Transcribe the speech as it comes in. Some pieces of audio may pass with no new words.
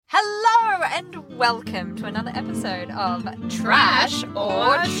Hello and welcome to another episode of Trash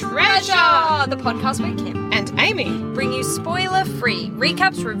or Treasure, the podcast where Kim and Amy bring you spoiler-free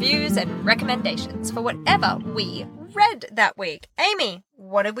recaps, reviews, and recommendations for whatever we read that week. Amy,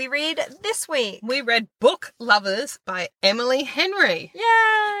 what did we read this week? We read Book Lovers by Emily Henry.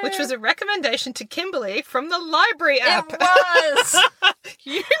 Yay! Which was a recommendation to Kimberly from the library app. It was!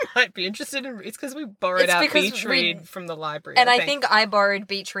 You might be interested in it's because we borrowed our Beach Read from the library. And I think I borrowed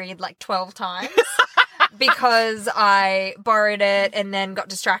Beach Read like 12 times. Because I borrowed it and then got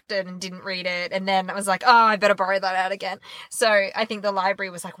distracted and didn't read it. And then I was like, oh, I better borrow that out again. So I think the library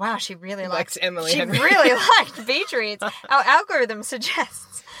was like, wow, she really likes Emily Henry. She really liked Beach Reads. Our algorithm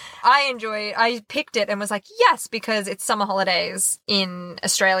suggests. I picked it and was like, yes, because it's summer holidays in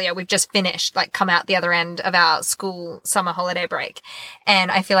Australia. We've just finished, come out the other end of our school summer holiday break.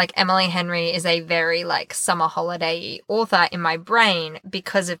 And I feel like Emily Henry is a very, summer holiday author in my brain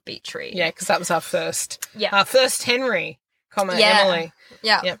because of Beach Read. Yeah, because that was our first. Yeah. Our first Henry, Emily.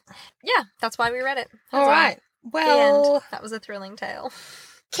 Yeah. Yep. Yeah, that's why we read it. All right. Well, the end. That was a thrilling tale.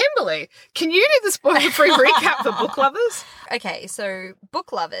 Kimberly, can you do the spoiler-free recap for Book Lovers? Okay, so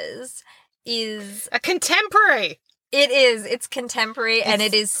Book Lovers is... a contemporary. It is. It's contemporary, and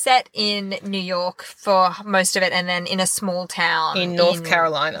it is set in New York for most of it, and then in a small town. In North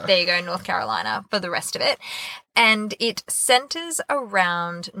Carolina. There you go, North Carolina, for the rest of it. And it centers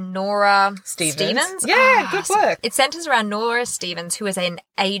around Nora Stevens. Yeah, good work. It centers around Nora Stevens, who is an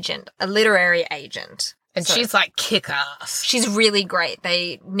agent, a literary agent. And So- she's kick-ass. She's really great.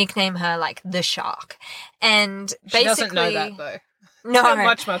 They nickname her the Shark. And basically... She doesn't know that, though. No.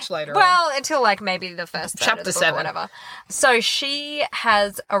 Until much later on. Well, until maybe the first third Chapter of the book 7. or whatever. So she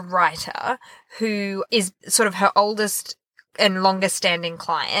has a writer who is sort of her oldest and longest standing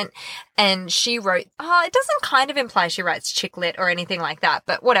client, and she wrote, it doesn't kind of imply she writes chick lit or anything like that,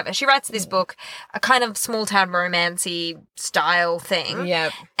 but whatever. She writes this book, a kind of small town romancy style thing.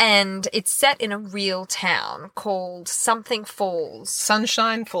 Yep. And it's set in a real town called Something Falls.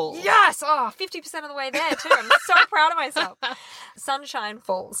 Sunshine Falls. Yes! 50% of the way there too. I'm so proud of myself. Sunshine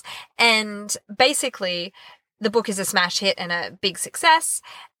Falls. And basically, the book is a smash hit and a big success.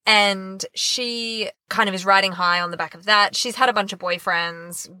 And she kind of is riding high on the back of that. She's had a bunch of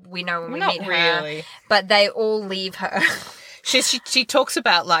boyfriends. We know when we Not meet her. really. But they all leave her. She talks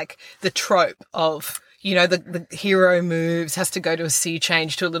about the trope of, the hero moves, has to go to a sea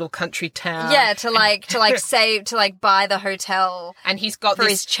change to a little country town. Yeah, to buy the hotel And he's got for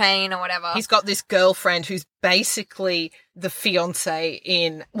this his chain or whatever. He's got this girlfriend who's basically the fiance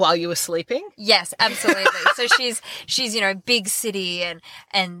in While You Were Sleeping. Yes, absolutely. So she's big city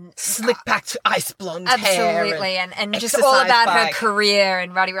and Slick back to ice blonde hair. Absolutely, and just all about her career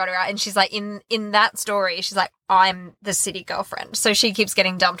and rah. And she's in that story, she's like, I'm the city girlfriend. So she keeps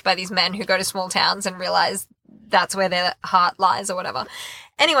getting dumped by these men who go to small towns and realize that's where their heart lies or whatever.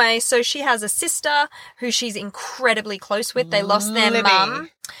 Anyway, so she has a sister who she's incredibly close with. They lost their Libby. mum.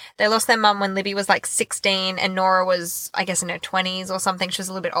 They lost their mum when Libby was 16 and Nora was, I guess, in her 20s or something. She was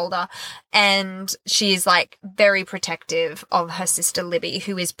a little bit older. And she's very protective of her sister Libby,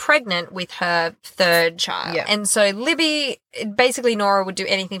 who is pregnant with her third child. Yeah. And so basically Nora would do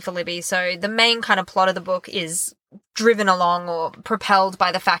anything for Libby. So the main kind of plot of the book is driven along or propelled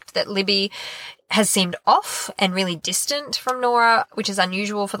by the fact that Libby has seemed off and really distant from Nora, which is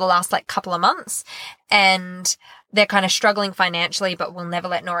unusual for the last couple of months. And they're kind of struggling financially, but will never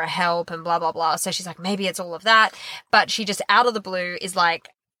let Nora help and blah, blah, blah. So she's maybe it's all of that. But she just out of the blue is I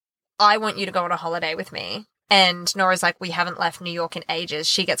want you to go on a holiday with me. And Nora's we haven't left New York in ages.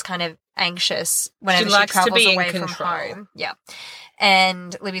 She gets kind of anxious whenever she likes to travels be in away from control. home. Yeah.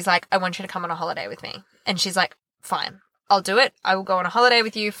 And Libby's I want you to come on a holiday with me. And she's fine. I'll do it. I will go on a holiday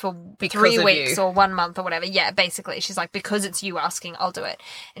with you for 3 weeks or 1 month or whatever. Yeah, basically. She's because it's you asking, I'll do it.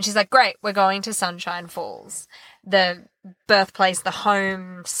 And she's great, we're going to Sunshine Falls, the birthplace, the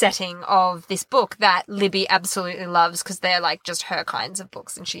home setting of this book that Libby absolutely loves because they're just her kinds of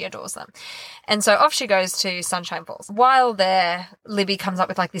books and she adores them. And so off she goes to Sunshine Falls. While there, Libby comes up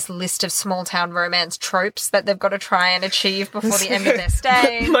with this list of small town romance tropes that they've got to try and achieve before the end of their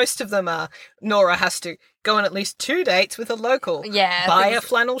stay. Most of them are Nora has to go on at least 2 dates with a local. Yeah. Buy a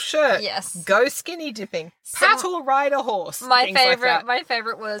flannel shirt. Yes. Go skinny dipping. Pat or ride a horse. My favorite. My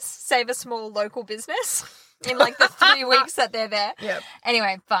favorite was save a small local business in the 3 weeks that they're there. Yep.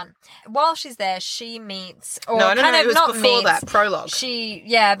 Anyway, fun. While she's there, she meets, or No, kind it was of not before meets. that prologue.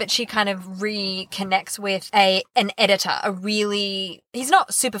 But she kind of reconnects with an editor. He's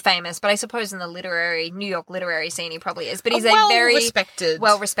not super famous, but I suppose in the New York literary scene he probably is. But he's a very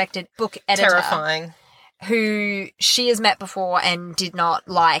well-respected book editor. Terrifying. who she has met before and did not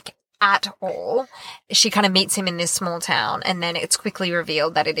like at all. She kind of meets him in this small town, and then it's quickly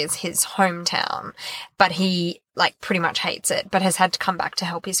revealed that it is his hometown, but he like pretty much hates it, but has had to come back to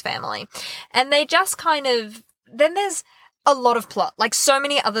help his family. And they just kind of, then there's a lot of plot, like so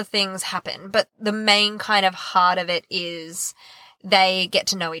many other things happen, but the main kind of heart of it is they get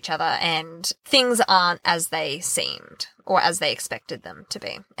to know each other and things aren't as they seemed or as they expected them to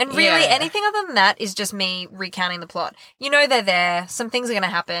be. And really anything other than that is just me recounting the plot. You know, they're there. Some things are going to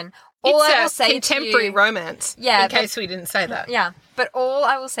happen. All it's I will say contemporary to you, romance. Yeah, in case we didn't say that. Yeah. But all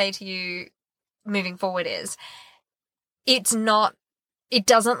I will say to you moving forward is it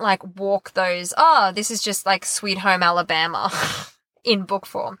doesn't like walk those, this is just like Sweet Home Alabama in book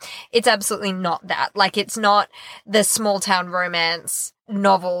form. It's absolutely not that. Like, it's not the small town romance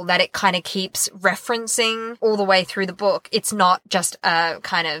novel that it kind of keeps referencing all the way through the book. It's not just a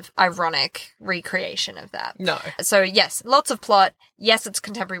kind of ironic recreation of that. No. So yes, lots of plot. Yes, it's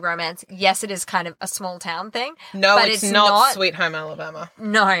contemporary romance. Yes, it is kind of a small town thing. No, but it's not Sweet Home Alabama.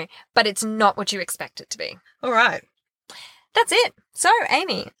 No, but it's not what you expect it to be. All right. That's it. So,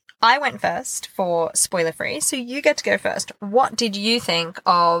 Amy, I went first for spoiler free, so you get to go first. What did you think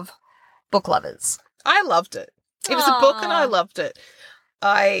of Book Lovers? I loved it. It was a book and I loved it.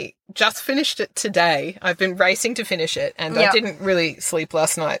 I just finished it today. I've been racing to finish it, and I didn't really sleep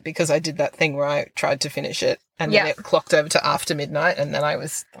last night because I did that thing where I tried to finish it and then it clocked over to after midnight, and then I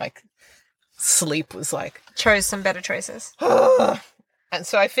was like, sleep was like... Chose some better choices. And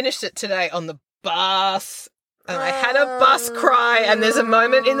so I finished it today on the bus, and I had a bus cry, and there's a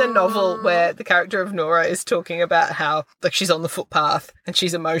moment in the novel where the character of Nora is talking about how like she's on the footpath and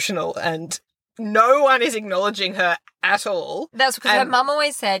she's emotional and no one is acknowledging her at all. That's because her mum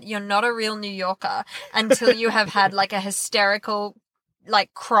always said, you're not a real New Yorker until you have had like a hysterical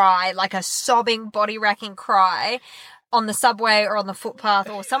like cry, like a sobbing, body-racking cry on the subway or on the footpath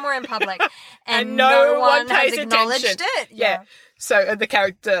or somewhere in public, and no one has acknowledged it. Yeah. So the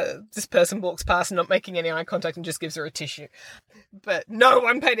character, this person walks past not making any eye contact and just gives her a tissue. But no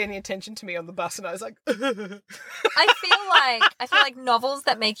one paid any attention to me on the bus, and I was like... I feel like novels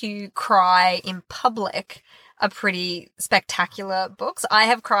that make you cry in public are pretty spectacular books. I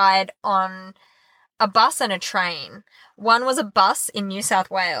have cried on a bus and a train. One was a bus in New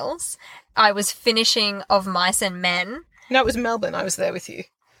South Wales. I was finishing Of Mice and Men. No, it was Melbourne. I was there with you.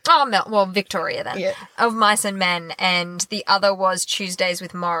 Oh, Victoria then. Yeah. Of Mice and Men, and the other was Tuesdays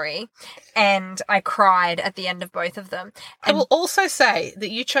with Maury, and I cried at the end of both of them. And I will also say that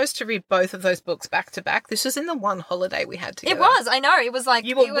you chose to read both of those books back to back. This was in the one holiday we had together. It was, I know. It was like...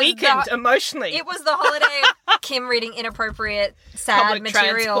 You were weakened emotionally. It was the holiday of Kim reading inappropriate, sad public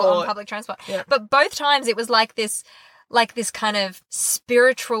material transport. on public transport. Yeah. But both times it was like this kind of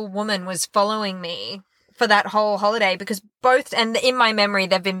spiritual woman was following me for that whole holiday, because both, and in my memory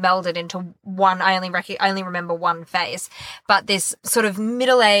they've been melded into one. I only remember one face, but this sort of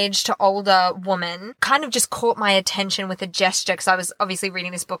middle-aged to older woman kind of just caught my attention with a gesture, because I was obviously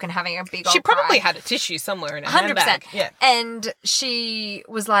reading this book and having a big old She probably cry. had a tissue somewhere in her 100%. handbag. Yeah. And she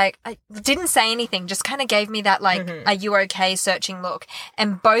was like, I didn't say anything, just kind of gave me that like, are you okay searching look.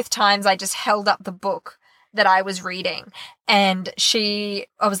 And both times I just held up the book that I was reading, and I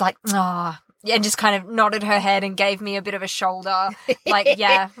was like, and just kind of nodded her head and gave me a bit of a shoulder. Like,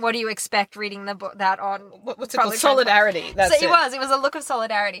 yeah, what do you expect reading the book that on? What's it called? Solidarity. That's so it was a look of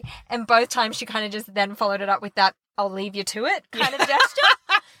solidarity. And both times she kind of just then followed it up with that, I'll leave you to it kind of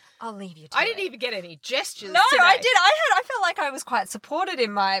gesture. I'll leave you to it. I didn't even get any gestures No, today. I did. I felt like I was quite supported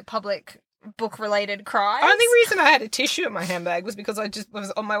in my public book-related cries. Only reason I had a tissue in my handbag was because I just was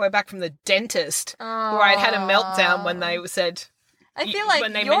on my way back from the dentist, where I'd had a meltdown when they said... I feel like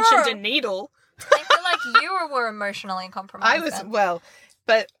when they mentioned a needle. I feel like you were emotionally compromised. I was,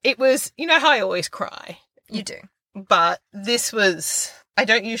 but it was, you know how I always cry? You do. But this was, I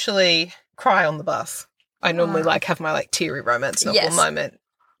don't usually cry on the bus. I normally have my like teary romance novel moment,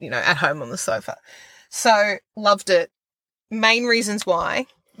 at home on the sofa. So loved it. Main reasons why.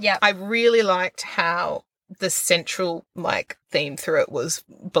 Yeah. I really liked how the central like theme through it was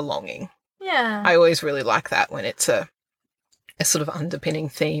belonging. Yeah. I always really like that when it's a sort of underpinning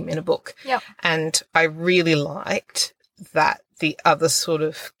theme in a book. Yep. And I really liked that the other sort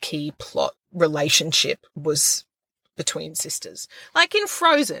of key plot relationship was between sisters. Like in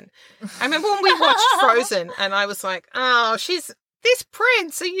Frozen. I remember when we watched Frozen and I was like, oh, she's this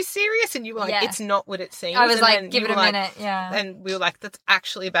prince. Are you serious? And you were like, it's not what it seems. I was and like, give it a minute. Yeah. And we were like, that's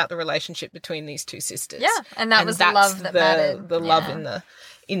actually about the relationship between these two sisters. Yeah. And that was the love that mattered. The love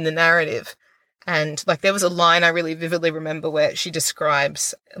in the narrative. And, like, there was a line I really vividly remember where she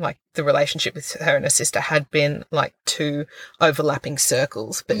describes, like, the relationship with her and her sister had been, like, two overlapping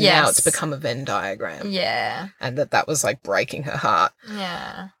circles, but now it's become a Venn diagram. Yeah. And that was, like, breaking her heart.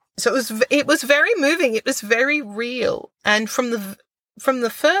 Yeah. So it was very moving. It was very real. And from the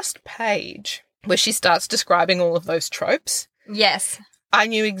first page where she starts describing all of those tropes. Yes. I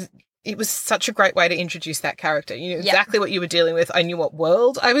knew it was such a great way to introduce that character. You knew exactly what you were dealing with. I knew what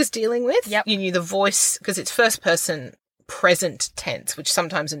world I was dealing with. Yep. You knew the voice, because it's first person present tense, which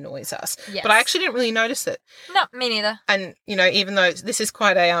sometimes annoys us. Yes. But I actually didn't really notice it. No, me neither. And, you know, even though this is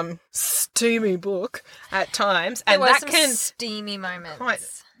quite a steamy book at times. There and were that some can steamy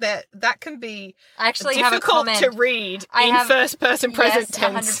moments. that can be I actually difficult have a comment. to read in first person present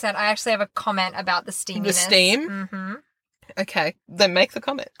tense. 100%. I actually have a comment about the steaminess. The steam? Mm-hmm. Okay, then make the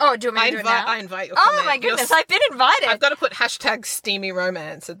comment. Oh, do you want me to do it now? I invite your comment. Oh my goodness, I've been invited. I've got to put hashtag steamy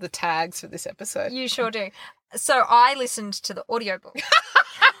romance at the tags for this episode. You sure do. So I listened to the audiobook.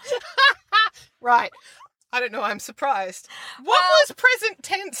 Right. I don't know, I'm surprised. What was present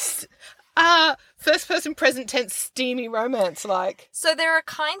tense, first person present tense steamy romance like? So there are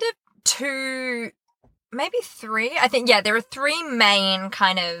kind of two, maybe three. I think, there are three main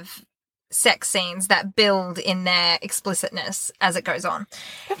kind of sex scenes that build in their explicitness as it goes on.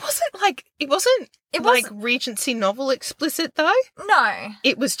 It wasn't like Regency novel explicit though. No.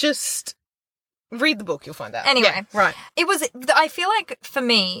 It was just read the book, you'll find out. Anyway, yeah, right. I feel like for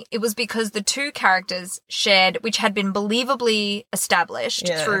me, it was because the two characters shared, which had been believably established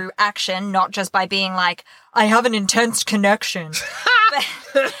through action, not just by being like, I have an intense connection.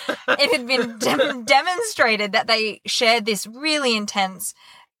 But it had been demonstrated that they shared this really intense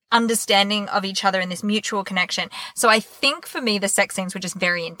understanding of each other and this mutual connection. So I think for me, the sex scenes were just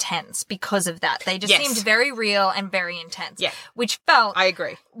very intense because of that. They just seemed very real and very intense. Yeah. Which felt I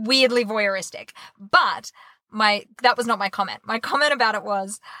agree. Weirdly voyeuristic. But that was not my comment. My comment about it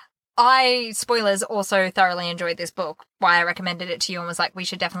was, spoilers, also thoroughly enjoyed this book. Why I recommended it to you and was like, we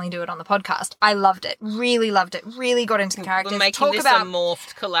should definitely do it on the podcast. I loved it. Really loved it. Really got into the characters. We're making this a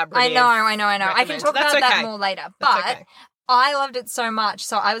morphed collaborative. I know. I can talk about that more later. But I loved it so much.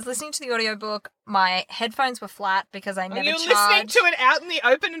 So I was listening to the audiobook. My headphones were flat because I never charged. You're listening to it out in the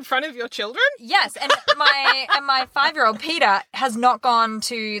open in front of your children? Yes. And my 5-year-old Peter has not gone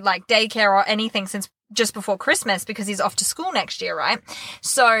to like daycare or anything since just before Christmas because he's off to school next year, right?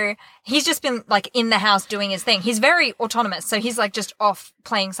 So he's just been like in the house doing his thing. He's very autonomous. So he's like just off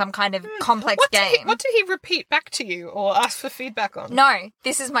playing some kind of complex game. What did he repeat back to you or ask for feedback on? No,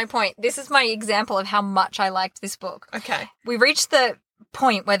 this is my point. This is my example of how much I liked this book. Okay. We reached the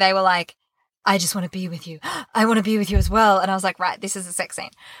point where they were like, I just want to be with you. I want to be with you as well. And I was like, right, this is a sex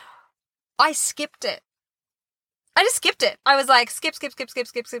scene. I skipped it. I just skipped it. I was like, skip,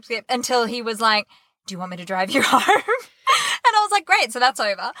 until he was like, do you want me to drive you home? And I was like, great, so that's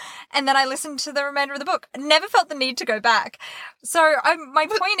over. And then I listened to the remainder of the book. Never felt the need to go back. So my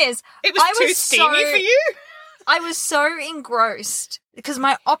point is, it was too steamy for you? I was so engrossed because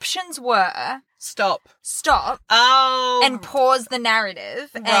my options were stop, and pause the narrative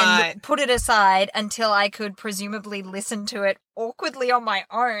and put it aside until I could presumably listen to it awkwardly on my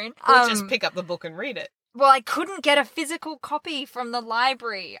own. Or just pick up the book and read it. Well, I couldn't get a physical copy from the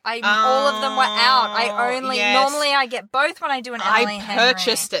library. All of them were out. Normally I get both when I do an Emily Henry. I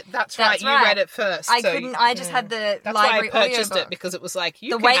purchased it. That's right. You read it first. I just had the library audiobook. That's why I purchased it, because it was like,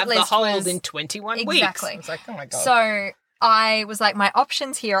 you can have the hold in 21 weeks. Exactly. I was like, oh my God. So I was like, my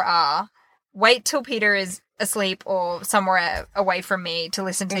options here are wait till Peter is asleep or somewhere away from me to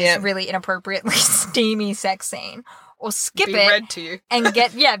listen to this really inappropriately steamy sex scene, or skip it. Be read to you.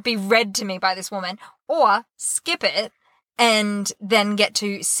 And be read to me by this woman. Or skip it and then get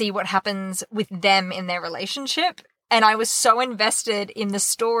to see what happens with them in their relationship. And I was so invested in the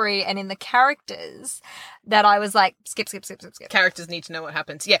story and in the characters that I was like, skip. Characters need to know what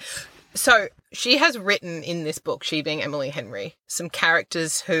happens. Yeah. So she has written in this book, she being Emily Henry, some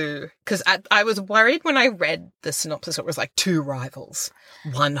characters who, because I was worried when I read the synopsis, it was like 2 rivals,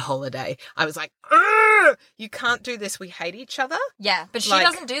 1 holiday. I was like, you can't do this. We hate each other. Yeah, but she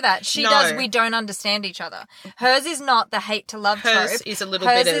doesn't do that. She does. We don't understand each other. Hers is not the hate to love trope. Hers is a little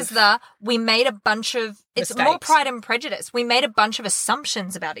bit of... Hers is the, we made a bunch of... It's more Pride and Prejudice. We made a bunch of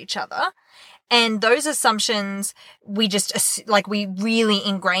assumptions about each other. And those assumptions, we just, like, we really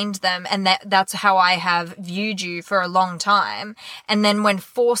ingrained them. And that's how I have viewed you for a long time. And then when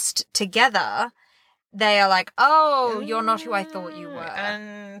forced together, they are like, oh, you're not who I thought you were.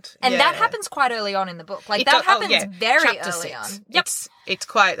 And that happens quite early on in the book. Like, that happens very Chapter early 6. on. Yep. It's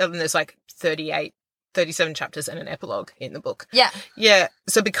quite, and there's like 38 37 chapters and an epilogue in the book. Yeah. Yeah.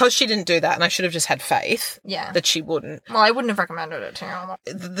 So because she didn't do that, and I should have just had faith that she wouldn't. Well, I wouldn't have recommended it to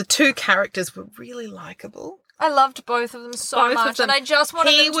you. The two characters were really likable. I loved both of them so much, and I just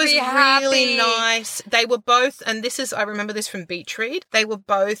wanted them to be happy. He was really nice. They were both, and I remember this from Beach Read, they were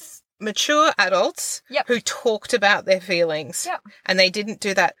both mature adults who talked about their feelings. Yep. And they didn't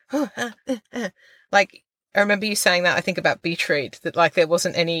do that. Like, I remember you saying that, I think, about Beach Read, that, like, there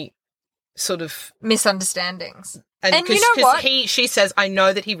wasn't any sort of misunderstandings. And you know what? She says, I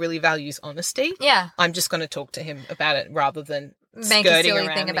know that he really values honesty. Yeah. I'm just going to talk to him about it rather than make a silly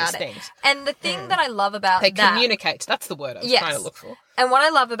thing about it. Things. And the thing that I love about they communicate. That's the word I was trying to look for. And what I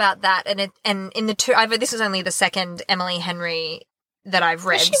love about that, and in the two, this is only the second Emily Henry that I've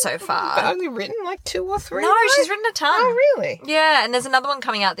read so far. But only written like 2 or 3? No, she's written a ton. Oh, really? Yeah, and there's another one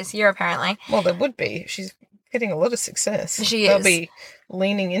coming out this year, apparently. Well, there would be. She's getting a lot of success. They'll be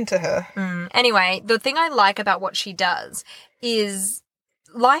leaning into her. Anyway, the thing I like about what she does is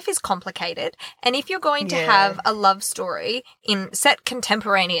life is complicated, and if you're going to have a love story set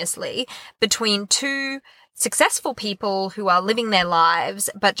contemporaneously between two successful people who are living their lives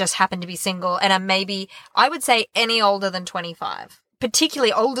but just happen to be single and are maybe, I would say, any older than 25.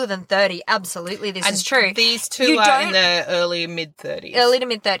 Particularly older than 30, absolutely, this is true. These two are in their early mid-30s. Early to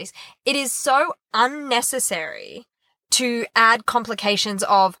mid-30s. It is so unnecessary to add complications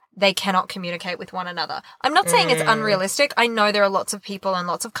of they cannot communicate with one another. I'm not saying it's unrealistic. I know there are lots of people and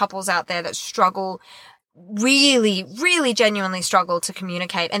lots of couples out there that struggle, really, really genuinely struggle to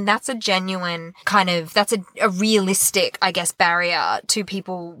communicate. And that's a genuine that's a realistic, I guess, barrier to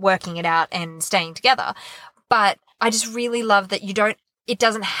people working it out and staying together. But I just really love that it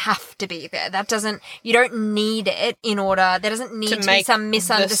doesn't have to be there. You don't need it in order, there doesn't need to be some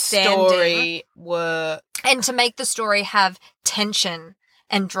misunderstanding. The story work. And to make the story have tension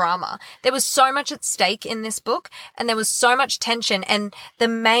and drama. There was so much at stake in this book, and there was so much tension, and the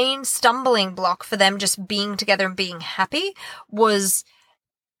main stumbling block for them just being together and being happy was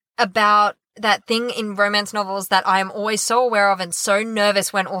about that thing in romance novels that I am always so aware of and so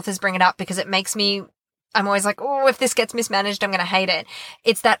nervous when authors bring it up, because it makes me, I'm always like, oh, if this gets mismanaged, I'm going to hate it.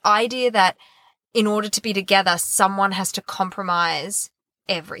 It's that idea that in order to be together, someone has to compromise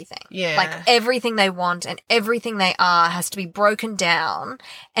everything. Yeah. Like everything they want and everything they are has to be broken down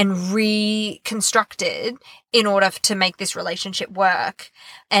and reconstructed in order to make this relationship work.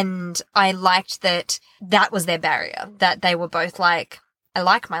 And I liked that was their barrier, that they were both like, I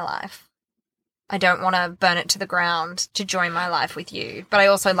like my life. I don't want to burn it to the ground to join my life with you, but I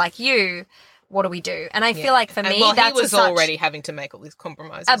also like you. What do we do? And I feel like for me, he was already having to make all these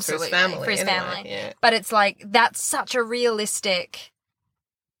compromises for his family. Yeah. But it's like, that's such a realistic,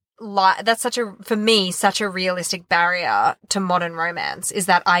 for me, such a realistic barrier to modern romance, is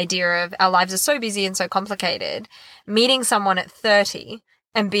that idea of our lives are so busy and so complicated. Meeting someone at 30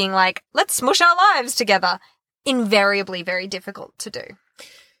 and being like, let's smush our lives together, invariably very difficult to do.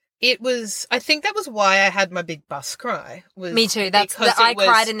 I think that was why I had my big bus cry. Me too. I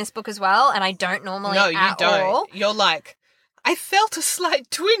cried in this book as well, and I don't normally No, you don't. All. You're like, I felt a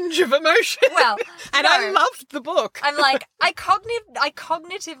slight twinge of emotion. Well, and I loved the book. I'm like, I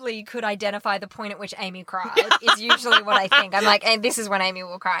cognitively could identify the point at which Amy cried, is usually what I think. I'm like, this is when Amy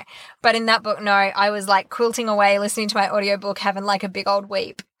will cry. But in that book, no, I was like quilting away, listening to my audiobook, having like a big old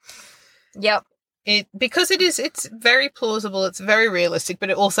weep. Yep. Because it's very plausible, it's very realistic, but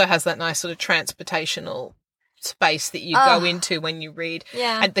it also has that nice sort of transportational space that you go into when you read.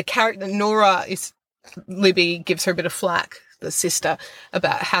 Yeah. And the character Nora Libby gives her a bit of flack, the sister,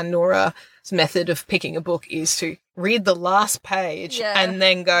 about how Nora's method of picking a book is to read the last page and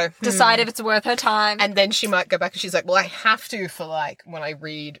then go decide if it's worth her time. And then she might go back and she's like, well, I have to for like when I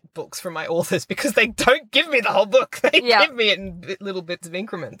read books from my authors, because they don't give me the whole book. They give me it in little bits of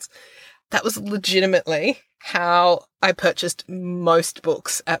increments. That was legitimately how I purchased most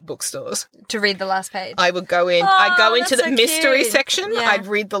books at bookstores. To read the last page. I would go in. I'd go into the mystery cute. section. Yeah. I'd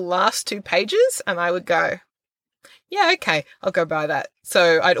read the last 2 pages and I would go, yeah, okay, I'll go buy that.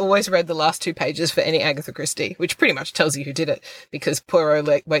 So I'd always read the last 2 pages for any Agatha Christie, which pretty much tells you who did it, because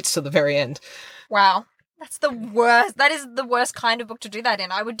Poirot waits till the very end. Wow. That's the worst. That is the worst kind of book to do that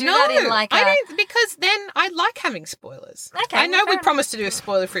in. I would do that in like because then I like having spoilers. Okay, I know we promised to do a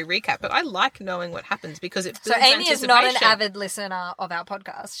spoiler-free recap, but I like knowing what happens because it builds Amy is not an avid listener of our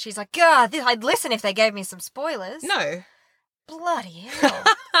podcast. She's like, God, I'd listen if they gave me some spoilers. No. Bloody hell.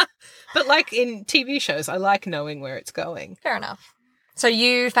 But like in TV shows, I like knowing where it's going. Fair enough. So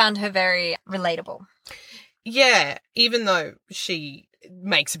you found her very relatable. Yeah, even though she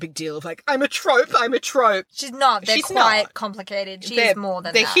makes a big deal of like, I'm a trope. She's not. They're quite complicated. She's more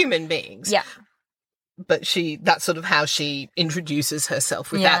than that. They're human beings. Yeah. but that's sort of how she introduces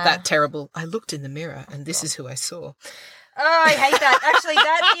herself without that terrible, I looked in the mirror and this is who I saw. Oh, I hate that. Actually,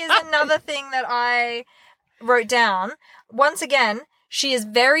 that is another thing that I wrote down. Once again, she is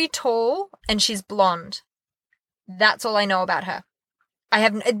very tall and she's blonde. That's all I know about her.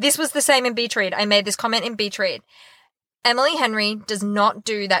 This was the same in Beach Read. I made this comment in Beach Read. Emily Henry does not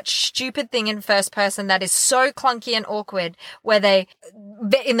do that stupid thing in first person that is so clunky and awkward where they,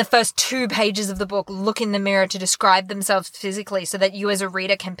 in the first 2 pages of the book, look in the mirror to describe themselves physically so that you as a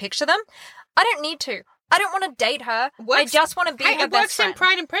reader can picture them. I don't need to. I don't want to date her. I just want to be her best friend. In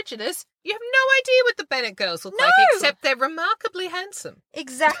Pride and Prejudice. You have no idea what the Bennet girls look like, except they're remarkably handsome.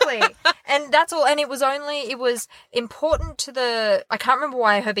 Exactly. And that's all. And it was important to I can't remember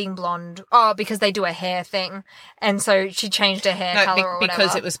why her being blonde. Oh, because they do a hair thing. And so she changed her hair colour or whatever.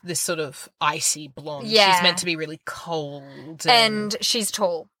 Because it was this sort of icy blonde. Yeah. She's meant to be really cold. And she's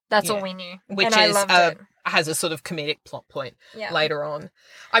tall. That's all we knew. Which I loved it. Has a sort of comedic plot point later on.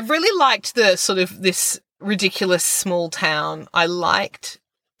 I really liked the sort of this ridiculous small town. I liked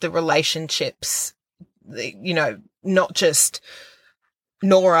the relationships, not just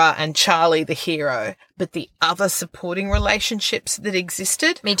Nora and Charlie, the hero, but the other supporting relationships that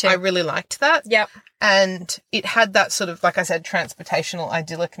existed. Me too. I really liked that. Yep. And it had that sort of, like I said, transportational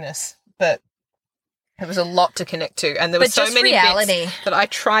idyllicness, but there was a lot to connect to. And there were so many bits that I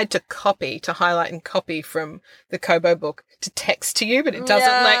tried to highlight and copy from the Kobo book to text to you, but it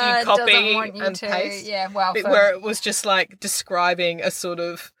doesn't let you copy and paste. Yeah, wow. Where it was just like describing a sort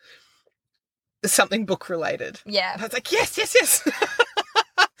of something book related. Yeah. I was like, yes.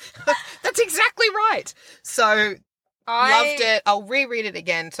 That's exactly right. So loved it. I'll reread it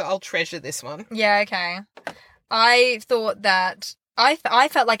again, so I'll treasure this one. Yeah, okay. I thought that I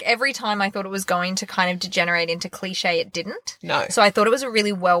felt like every time I thought it was going to kind of degenerate into cliche, it didn't. No. So I thought it was a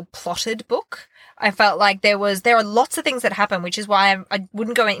really well plotted book. I felt like there are lots of things that happen, which is why I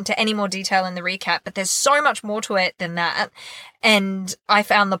wouldn't go into any more detail in the recap, but there's so much more to it than that. And I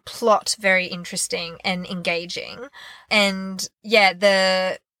found the plot very interesting and engaging. And yeah,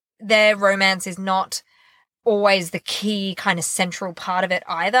 their romance is not always the key kind of central part of it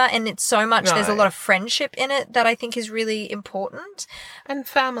either. And it's so much, there's a lot of friendship in it that I think is really important. And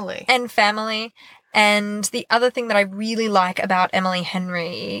family. And the other thing that I really like about Emily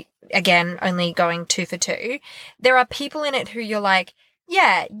Henry, again, only going 2 for 2, there are people in it who you're like,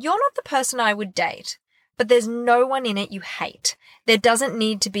 yeah, you're not the person I would date, but there's no one in it you hate. There doesn't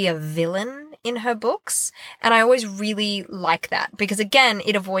need to be a villain in her books. And I always really like that because, again,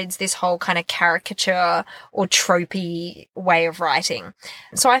 it avoids this whole kind of caricature or tropey way of writing.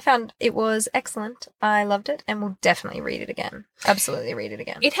 So I found it was excellent. I loved it and will definitely read it again. Absolutely read it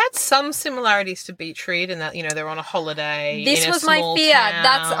again. It had some similarities to Beach Read in that, they're on a holiday. This was my fear.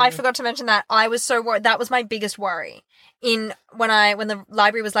 Town. I forgot to mention that. I was so worried. That was my biggest worry. When the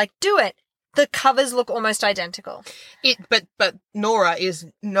library was like, do it. The covers look almost identical. But Nora is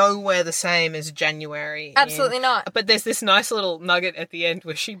nowhere the same as January. Absolutely not. But there's this nice little nugget at the end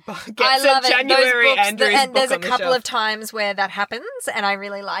where she gets a January Andrews book and there's on a couple of times where that happens, and I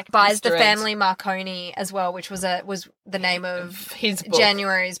really like. Buys the Family Marconi as well, which was the name of his book.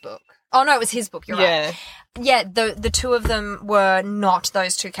 January's book. Oh no, it was his book. You're right. Yeah, the two of them were not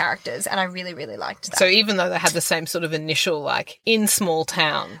those two characters, and I really, really liked that. So even though they had the same sort of initial, like, in small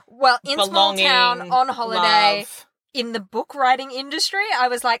town. Well, in small town, on holiday, love. In the book writing industry, I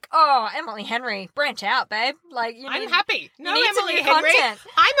was like, oh, Emily Henry, branch out, babe. Like, I'm happy. No, Emily Henry,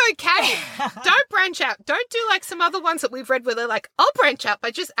 I'm okay. Don't branch out. Don't do like some other ones that we've read where they're like, I'll branch out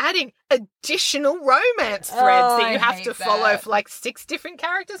by just adding additional romance threads that you have to follow for like 6 different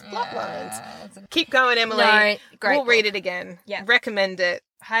characters' plot lines. Keep going, Emily. No, great. We'll read it again. Yeah. Recommend it.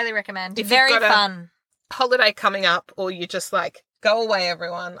 Highly recommend. If very you've got fun. A holiday coming up, or you're just like, go away,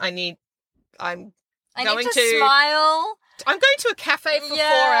 everyone. I need to smile. I'm going to a cafe for 4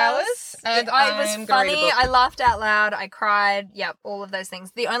 hours. And it was funny. I laughed out loud. I cried. Yep, all of those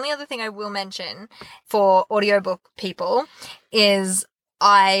things. The only other thing I will mention for audiobook people is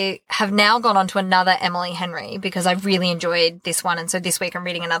I have now gone on to another Emily Henry because I really enjoyed this one. And so this week I'm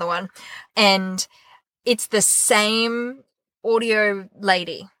reading another one. And it's the same audio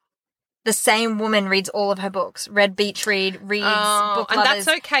lady. The same woman reads all of her books. Read Beach Read, reads Book Lovers. And that's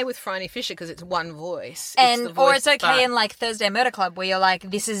okay with Phryne Fisher because it's one voice. Or it's okay in like Thursday Murder Club where you're like,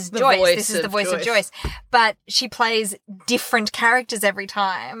 this is Joyce. This is the voice of Joyce. But she plays different characters every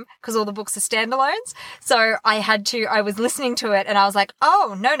time because all the books are standalones. So I was listening to it and I was like,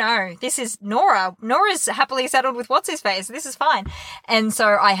 oh, no, this is Nora. Nora's happily settled with what's-his-face. This is fine. And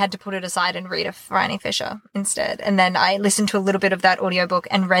so I had to put it aside and read a Phryne Fisher instead. And then I listened to a little bit of that audiobook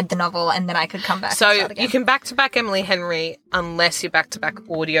and read the novel and then I could come back. So you can back-to-back Emily Henry unless you're back-to-back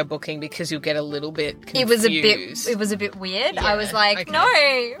audiobooking because you'll get a little bit confused. It was a bit weird. Yeah, I was like, no.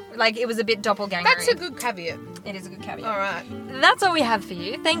 Like, it was a bit doppelganger. That's a good caveat. It is a good caveat. All right. That's all we have for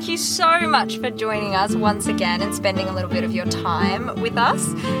you. Thank you so much for joining us once again and spending a little bit of your time with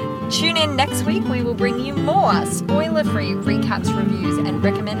us. Tune in next week. We will bring you more spoiler-free recaps, reviews, and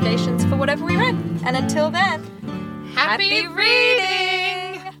recommendations for whatever we read. And until then, happy reading!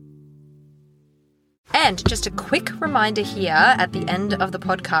 And just a quick reminder here at the end of the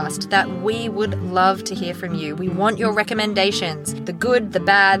podcast that we would love to hear from you. We want your recommendations. The good, the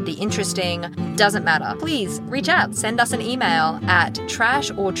bad, the interesting, doesn't matter. Please reach out. Send us an email at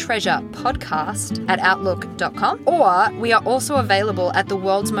trashortreasurepodcast@outlook.com. Or we are also available at the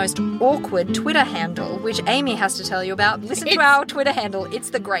world's most awkward Twitter handle, which Amy has to tell you about. Listen to our Twitter handle.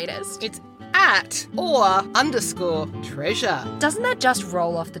 It's the greatest. It's @_treasure. Doesn't that just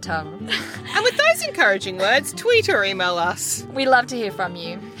roll off the tongue? And with those encouraging words, tweet or email us. We love to hear from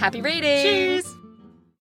you. Happy reading! Cheers!